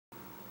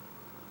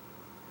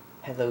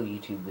Hello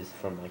YouTube, this is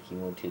from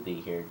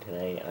Mikey12B here.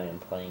 Today I am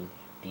playing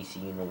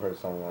DC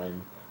Universe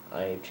Online.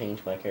 I have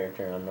changed my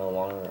character. I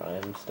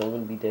am still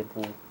going to be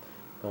Deadpool.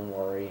 Don't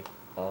worry.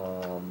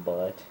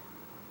 But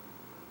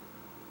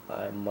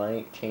I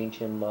might change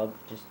him up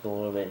just a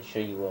little bit and show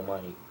you what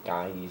my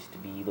guy used to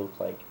be look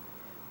like.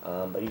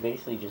 But he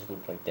basically just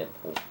looked like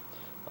Deadpool.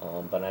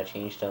 But I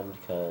changed him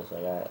because I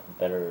got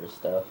better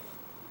stuff.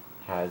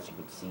 As you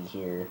can see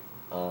here.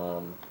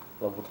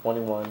 Level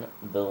 21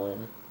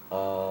 villain.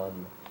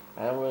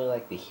 I don't really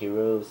like the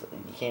heroes.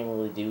 You can't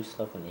really do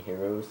stuff in the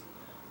heroes.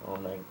 I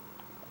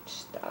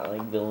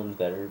like villains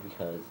better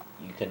because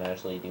you can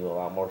actually do a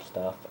lot more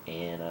stuff,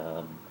 and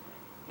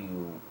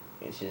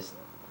it's just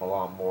a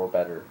lot more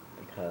better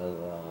because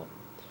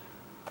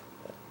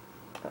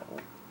I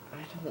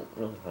don't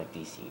really like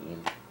DC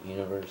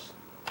Universe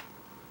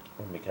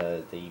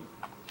because their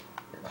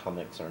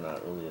comics are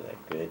not really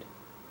that good.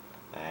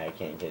 I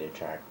can't get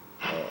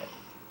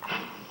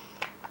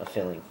a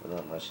feeling for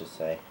them, let's just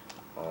say.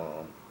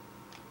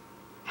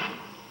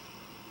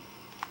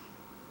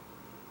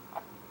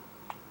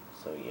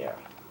 So yeah,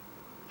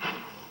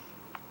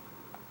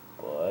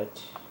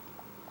 but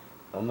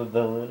I'm a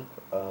villain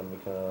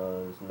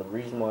because the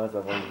reason why I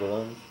like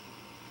villains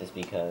is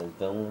because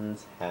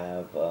villains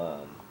have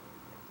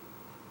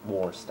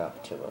more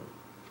stuff to them.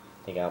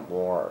 They got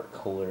more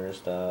cooler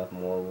stuff,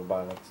 more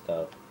robotic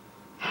stuff.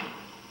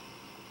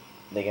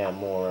 They got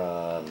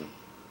more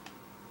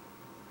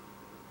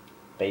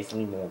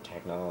basically more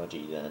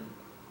technology than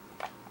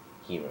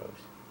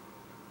heroes.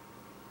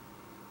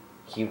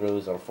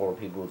 Heroes are for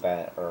people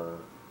that are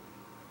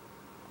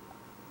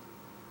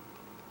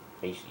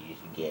basically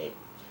just gay.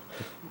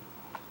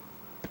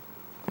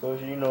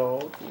 Because, you know,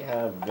 if you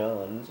have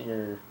guns,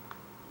 you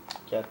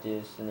got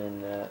this and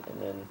then that,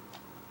 and then,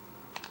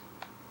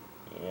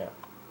 yeah.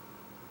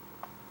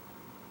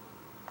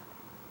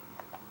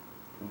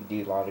 You can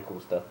do a lot of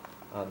cool stuff.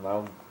 I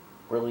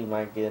really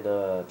might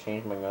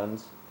change my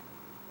guns,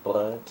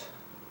 but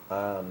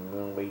I'm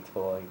gonna wait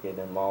till I get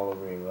them all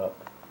over up.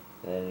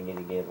 And then I'm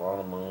gonna get a lot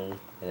of money,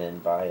 and then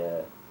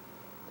buy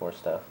more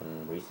stuff,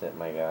 and reset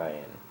my guy,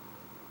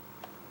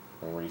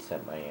 and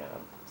reset my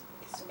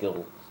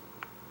skill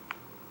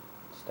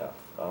stuff.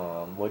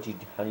 How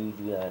do you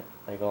do that?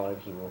 Like a lot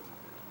of people,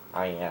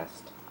 I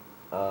asked,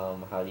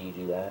 how do you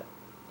do that?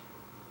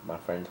 My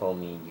friend told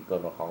me you go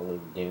to Hall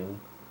of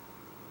Doom,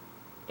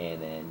 and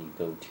then you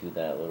go to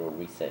that little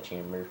reset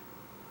chamber.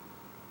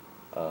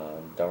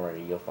 Don't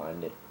worry, you'll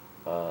find it.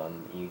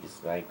 You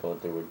just like go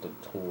there with the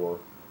tour,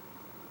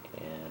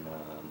 and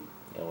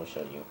it will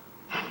show you.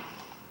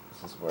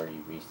 This is where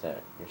you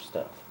reset your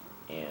stuff,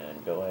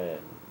 and go ahead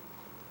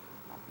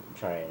and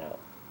try it out.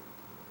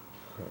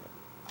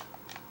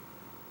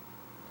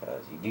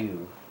 Because you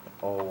do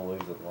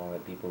always, a lot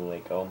of people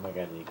like, oh my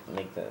god, you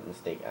make that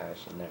mistake. I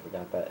should never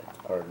got that,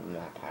 or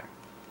not pack.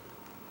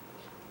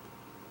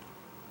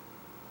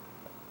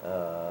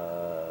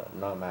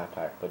 Not map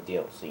pack, but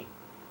DLC.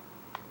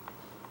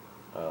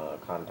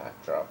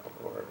 Contact drop,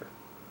 or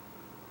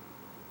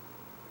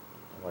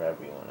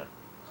whatever you want to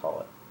call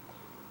it.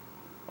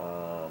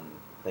 I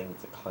think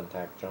it's a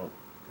contact drop,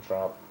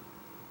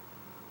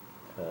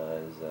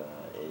 because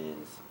it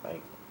is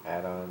like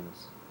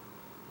add-ons,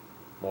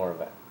 more of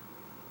a,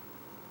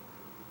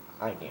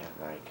 I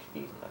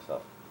confuse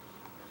myself.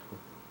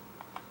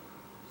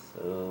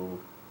 So,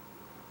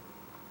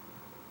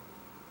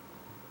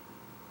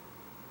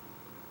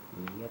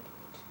 yep,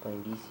 just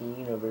playing DC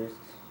Universe.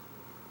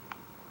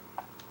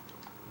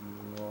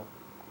 No,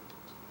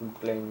 I'm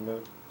playing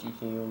the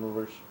DC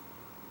Universe,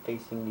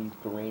 facing these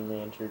Green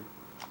Lantern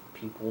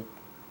people.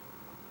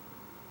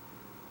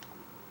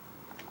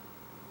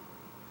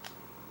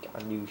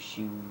 Got new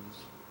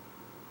shoes,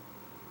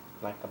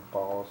 like a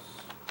boss.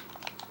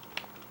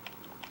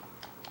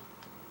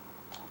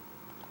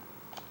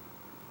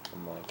 For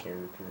my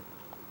character.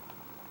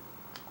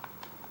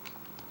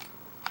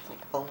 It's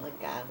like, oh my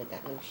god, I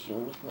got new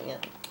shoes, man.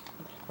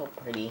 They're so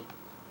pretty.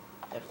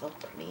 They're so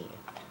pretty.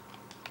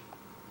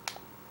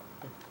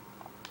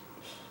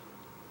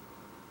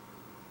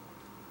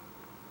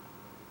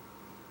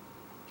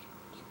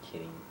 Just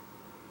kidding.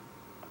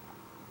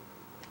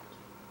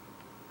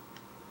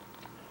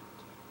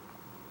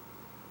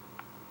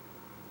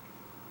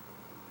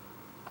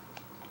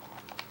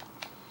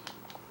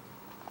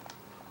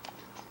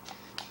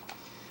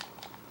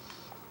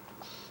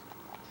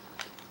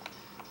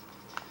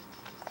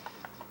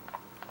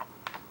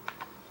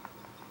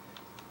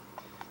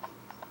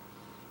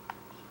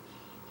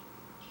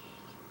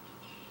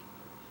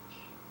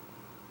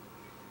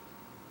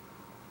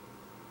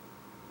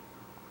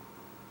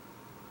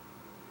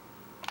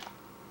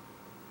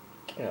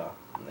 Get off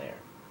from there.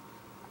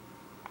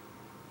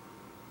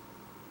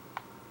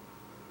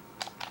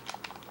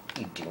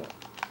 You doing?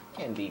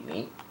 Can't beat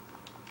me.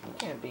 You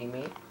can't beat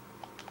me.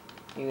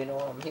 Even though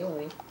I'm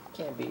healing,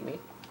 can't beat me.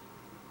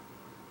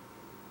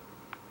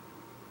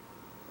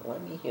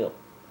 Let me heal.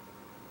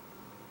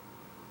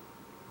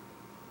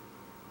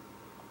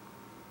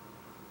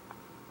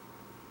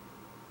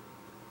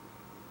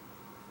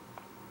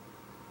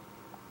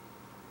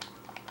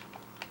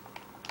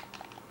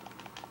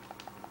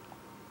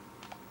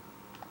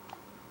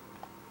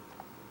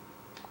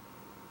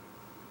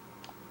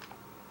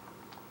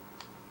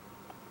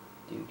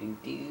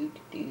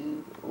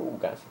 Ooh,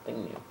 got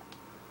something new.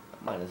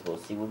 I might as well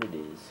see what it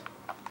is.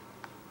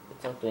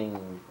 It's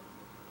something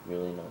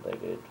really not that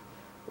good.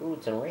 Ooh,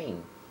 it's a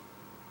ring.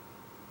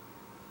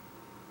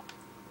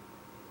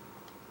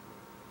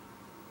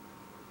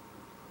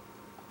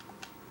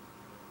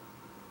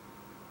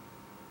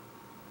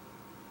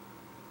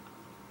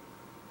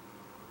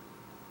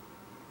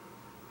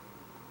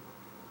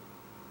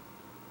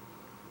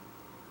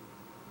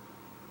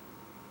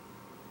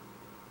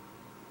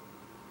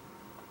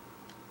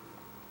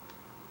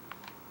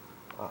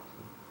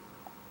 Awesome.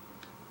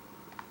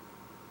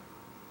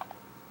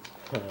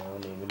 I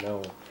don't even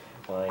know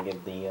when I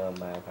get the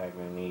map pack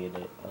I need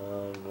it.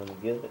 I'm gonna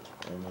get it,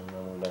 and then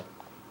I'm gonna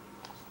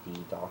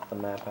steed off the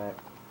map pack.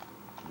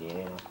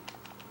 Yeah.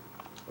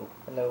 Oh,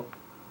 hello.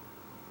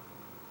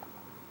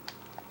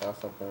 Got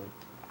something.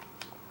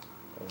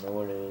 Don't know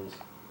what it is.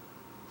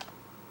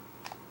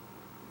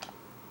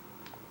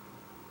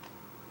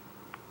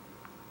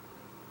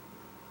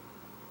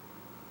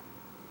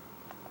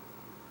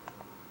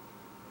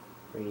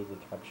 Pretty easily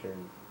captured.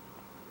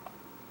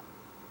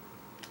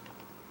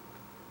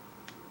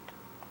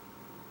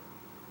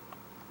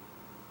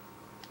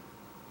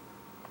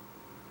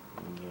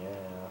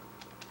 Yeah.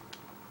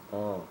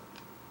 Oh.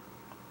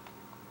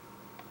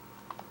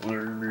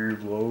 Leave me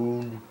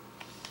alone.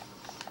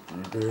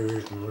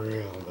 Leave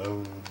me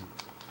alone.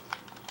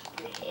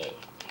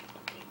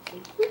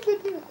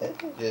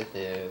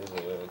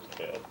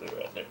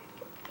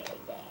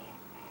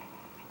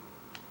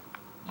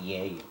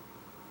 Yeah.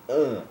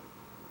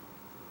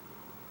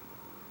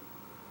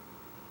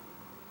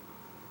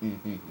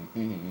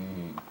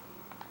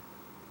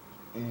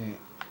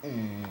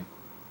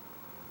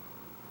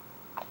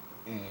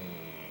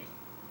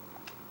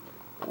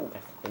 Oh,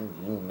 got something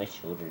new on my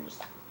shoulders.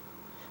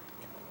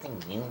 Got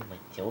something new on my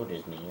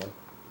shoulders, man.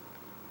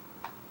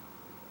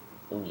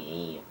 Oh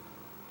yeah.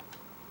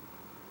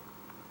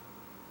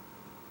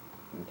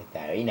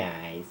 Very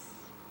nice.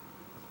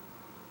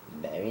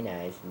 Very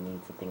nice. I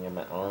need something on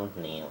my arms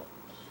now.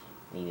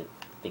 Need to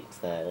fix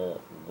that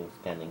up. It looks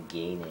kinda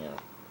gay now.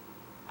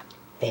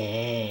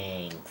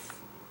 Thanks.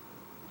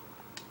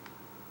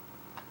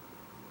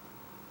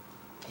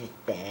 Just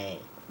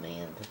thanks,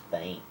 man. Just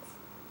thanks.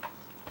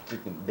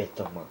 Freaking bits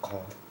on my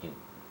costume.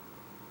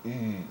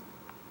 I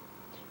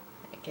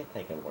guess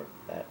I can work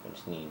with that. I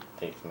just need to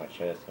fix my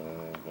chest,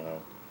 and you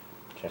know,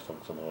 chest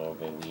looks a little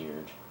bit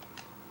weird.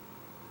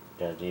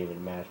 Doesn't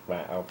even match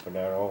my outfit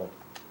at all.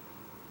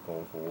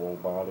 Going for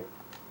robotic.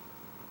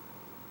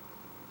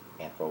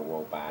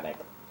 Afro-robotic.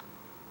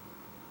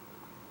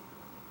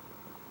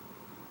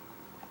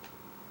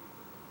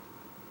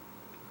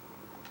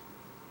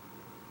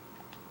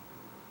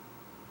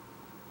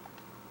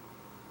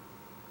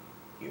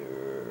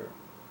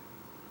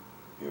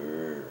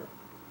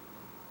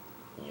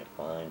 Can you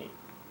find it?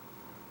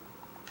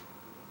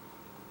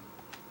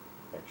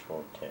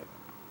 Retro tip.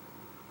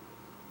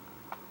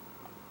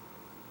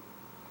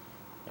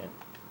 Yeah.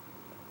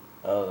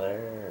 Oh,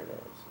 there it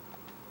is.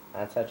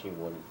 That's actually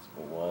what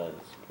it was,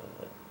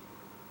 but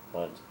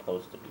what it's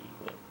supposed to be,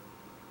 but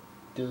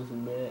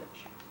doesn't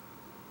match.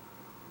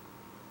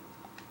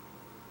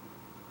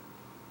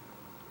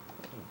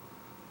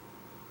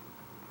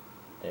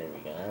 There we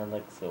go. That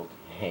looks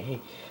okay.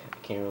 I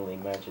can't really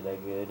match it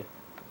that good.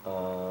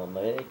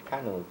 It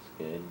kind of looks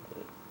good,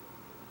 but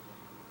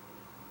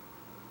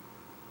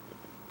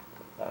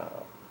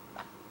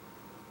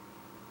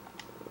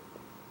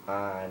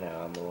I know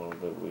I'm a little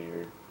bit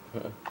weird. I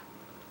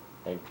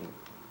can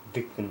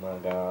fixing my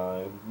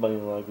guy,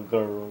 being like a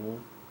girl,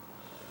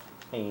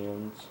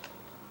 hands.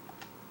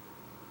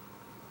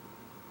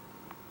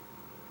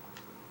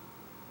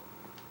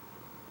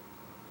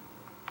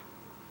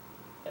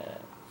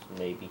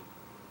 Maybe.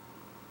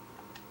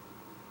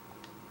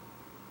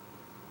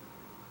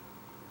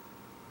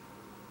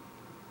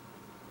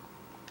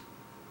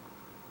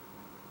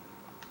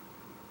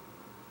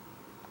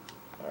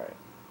 Alright.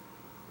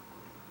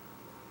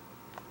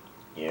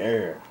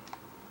 Yeah.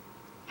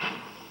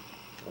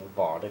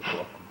 Robotic like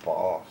a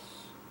boss.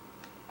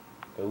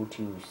 Go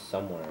to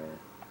somewhere.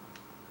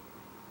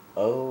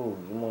 Oh,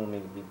 you want me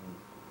to be...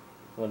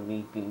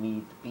 me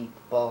to beat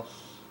the boss.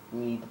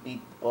 Me to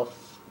beat the boss.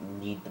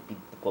 Need to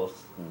beat the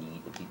boss.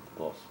 Need to beat the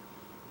boss.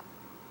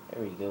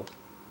 There we go.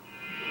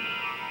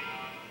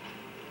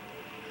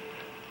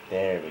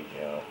 There we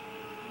go.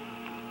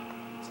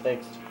 It's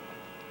fixed.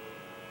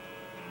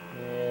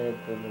 Yeah,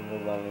 the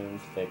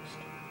line's fixed.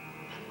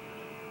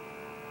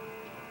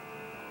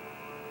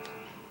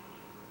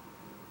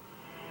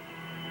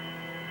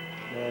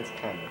 Yeah, it's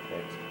kind of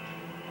fixed.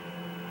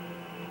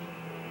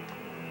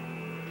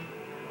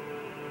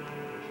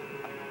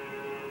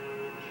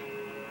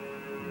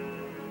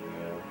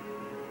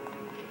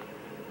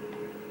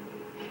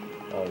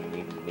 Oh, you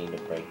need me to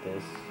break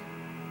this?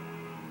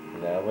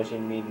 Is that what you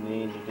need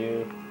me to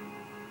do?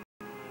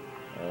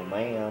 Oh,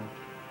 ma'am.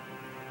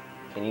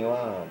 Can you,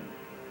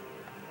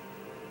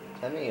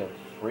 send me a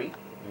freak?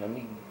 Let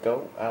me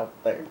go out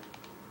there?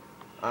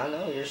 I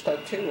know, you're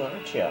stuck too,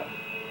 aren't you?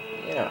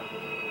 Yeah.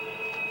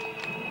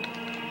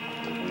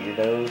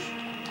 weirdos.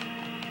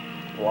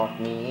 Lock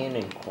me in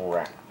and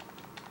crap.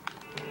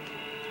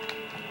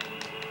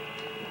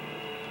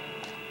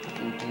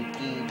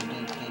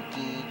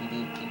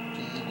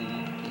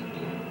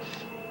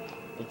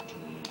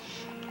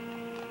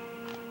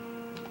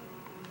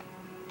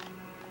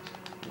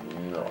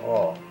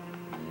 No.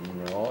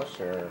 No,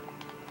 sir.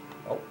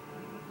 Oh.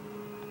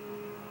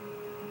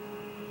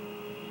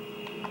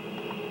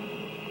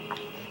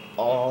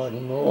 Oh,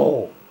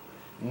 no.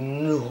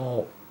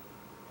 No.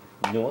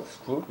 No,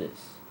 screw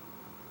this.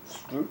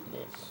 Screw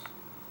this.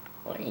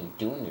 I ain't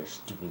doing your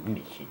stupid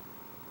mission.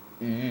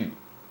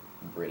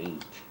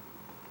 Rage.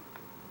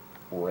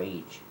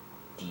 Rage.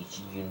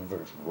 DC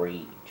Universe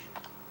Rage.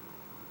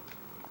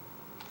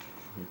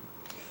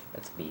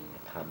 That's being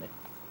a comment.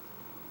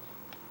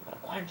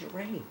 Why'd you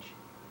rage?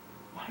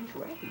 Why'd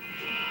you rage?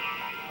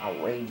 I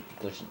rage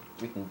because you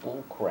freaking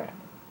bullcrap.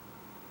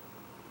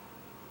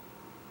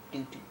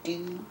 Do do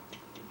do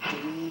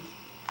do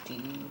do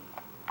do.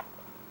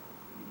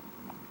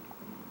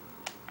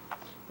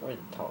 Where's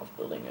the tallest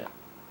building at?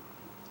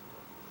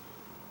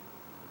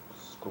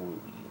 Screw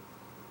you.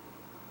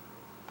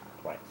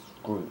 Right,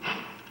 screw you.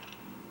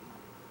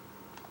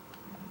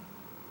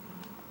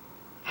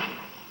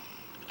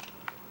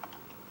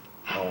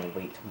 I'll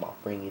wait till my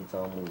friend gets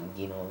on and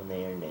get on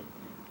there and then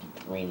get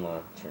the Green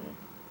Lantern.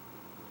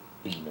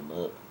 Beat him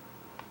up.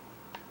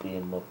 Beat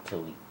him up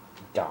till he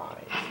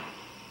dies.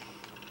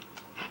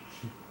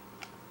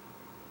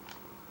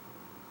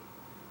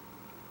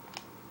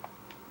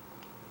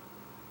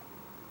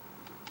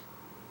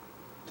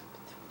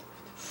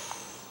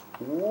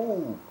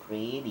 Ooh,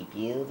 pretty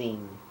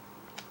building.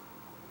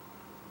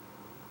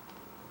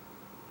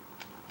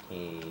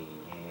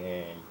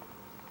 Yay.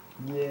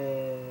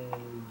 Yay.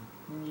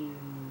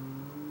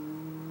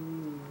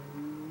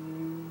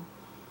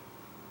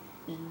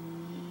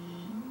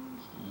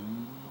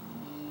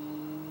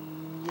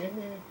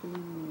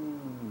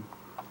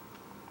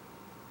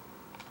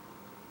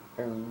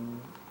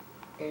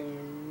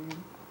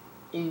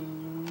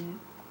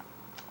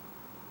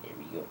 There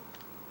we go.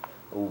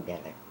 Oh,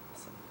 that's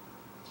awesome.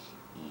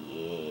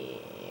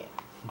 Yeah.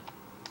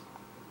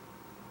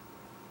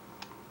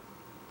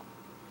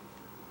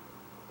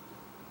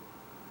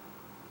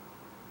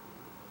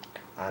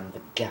 I'm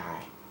the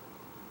guy.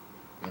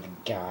 I'm the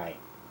guy.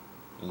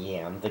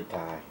 Yeah, I'm the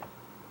guy.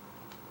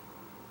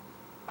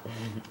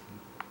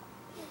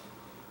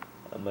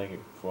 I'm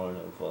making fun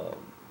of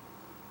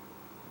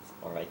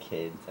Spy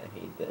Kids. I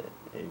hate that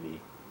movie.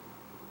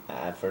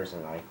 At first I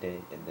liked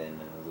it, and then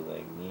I was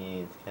like,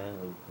 yeah, it's kind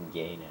of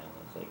gay now.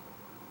 It's like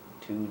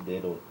too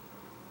little,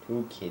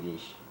 too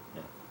kiddish.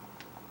 No,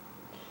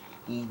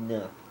 he's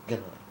not guy.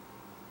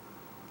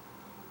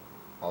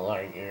 I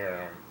like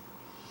him.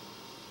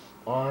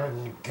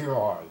 I'm the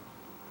guy.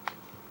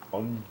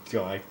 I'm the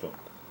guy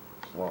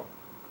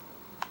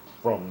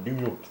from New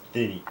York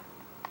City.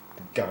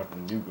 The guy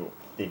from New York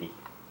City.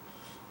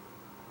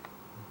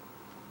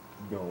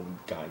 No,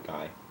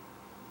 guy.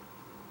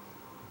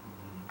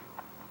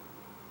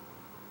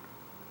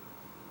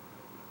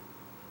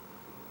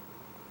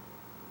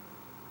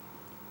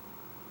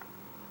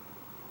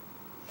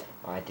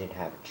 I did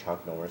have a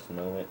Chuck Norris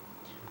moment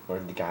where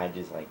the guy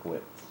just like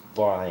went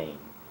flying.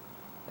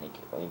 Like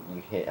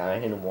I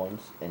hit him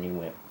once and he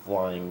went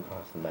flying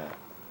across the map.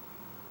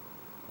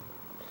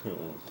 It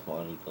was a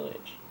funny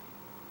glitch.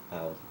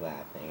 I was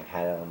laughing. I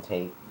had it on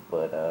tape,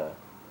 but I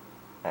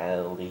had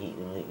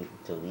to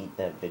delete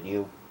that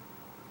video.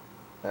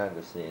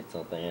 Obviously, it's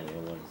something I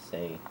didn't want to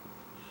say.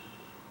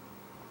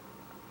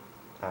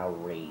 I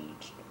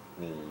raged,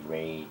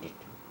 enraged,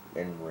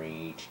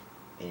 enraged,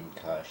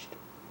 incushed.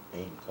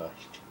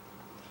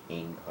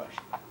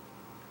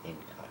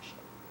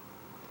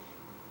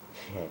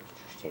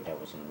 Shit, I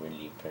wasn't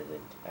really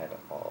present at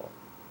all.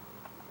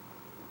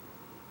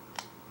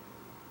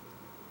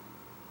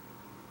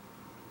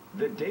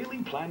 The Daily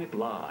Planet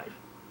Live.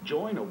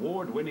 Join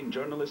award-winning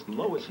journalist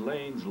Lois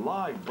Lane's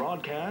live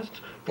broadcasts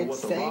for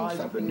what the rise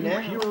of the new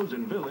heroes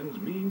and villains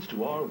means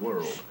to our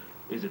world.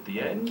 Is it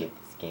the end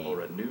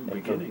or a new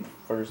beginning?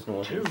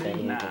 Tune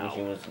in now.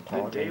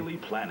 The Daily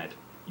Planet,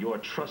 your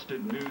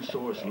trusted news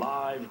source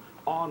live,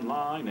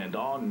 online, and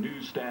on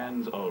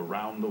newsstands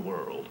around the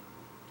world.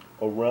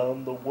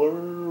 Around the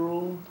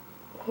world.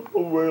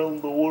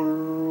 Around the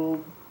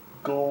world.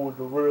 Going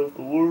around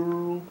the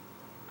world.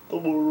 The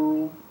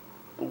world.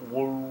 The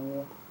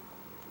world.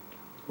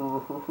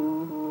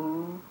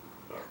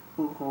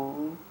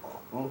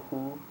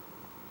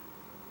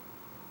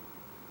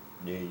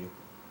 Yeah.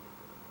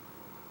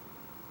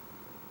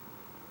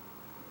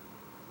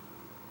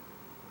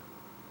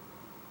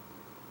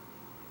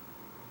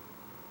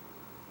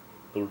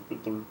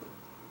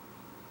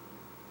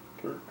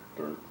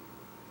 Turk.